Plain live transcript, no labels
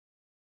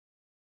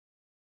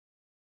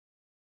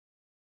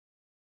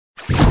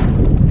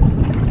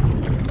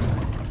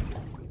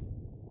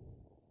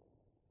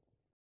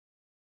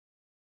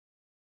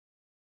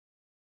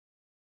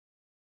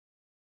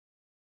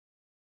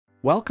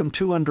Welcome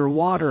to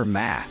Underwater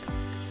Math.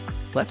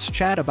 Let's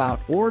chat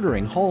about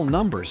ordering whole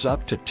numbers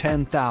up to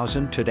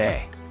 10,000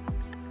 today.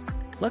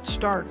 Let's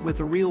start with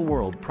a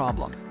real-world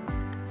problem.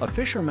 A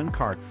fisherman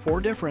caught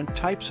 4 different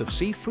types of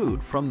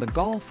seafood from the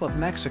Gulf of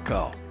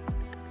Mexico.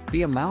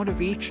 The amount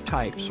of each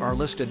types are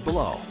listed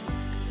below.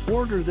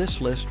 Order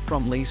this list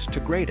from least to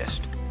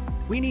greatest.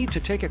 We need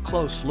to take a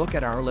close look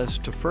at our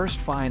list to first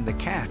find the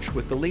catch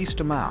with the least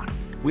amount.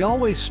 We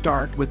always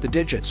start with the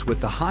digits with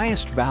the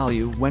highest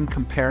value when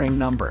comparing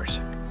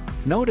numbers.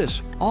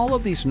 Notice all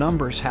of these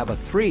numbers have a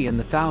 3 in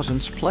the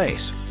thousands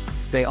place.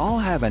 They all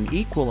have an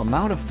equal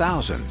amount of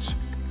thousands.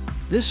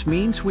 This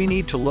means we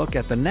need to look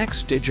at the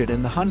next digit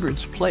in the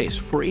hundreds place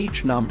for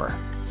each number.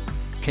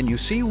 Can you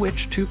see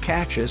which 2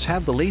 catches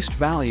have the least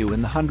value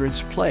in the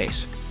hundreds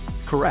place?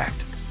 Correct.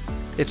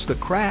 It's the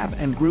crab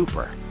and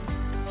grouper.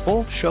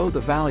 Both show the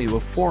value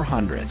of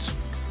 400s.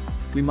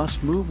 We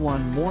must move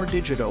one more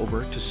digit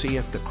over to see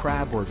if the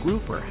crab or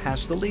grouper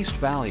has the least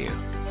value.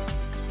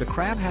 The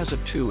crab has a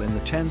 2 in the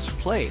tens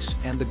place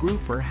and the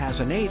grouper has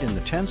an 8 in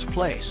the tens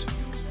place.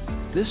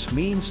 This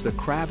means the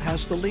crab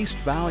has the least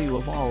value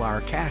of all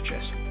our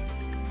catches.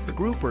 The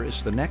grouper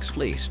is the next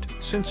least,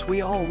 since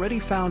we already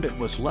found it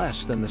was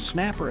less than the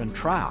snapper and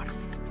trout.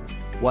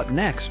 What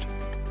next?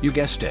 You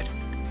guessed it.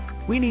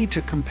 We need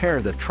to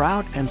compare the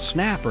trout and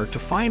snapper to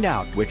find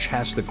out which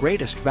has the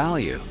greatest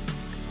value.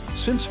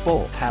 Since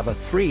both have a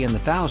 3 in the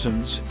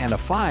thousands and a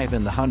 5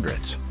 in the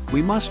hundreds,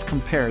 we must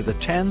compare the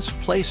tens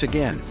place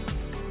again.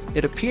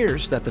 It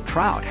appears that the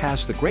trout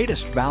has the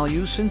greatest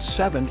value since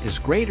 7 is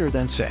greater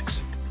than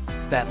 6.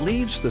 That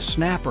leaves the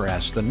snapper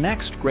as the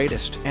next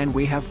greatest, and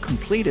we have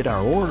completed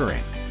our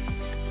ordering.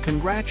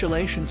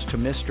 Congratulations to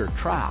Mr.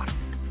 Trout.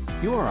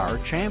 You are our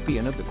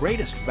champion of the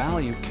greatest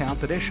value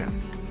competition.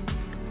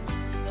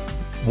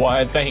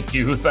 Why, thank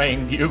you.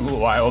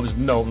 I always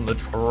known the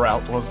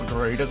trout was the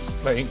greatest.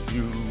 Thank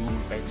you,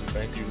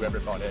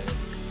 everybody.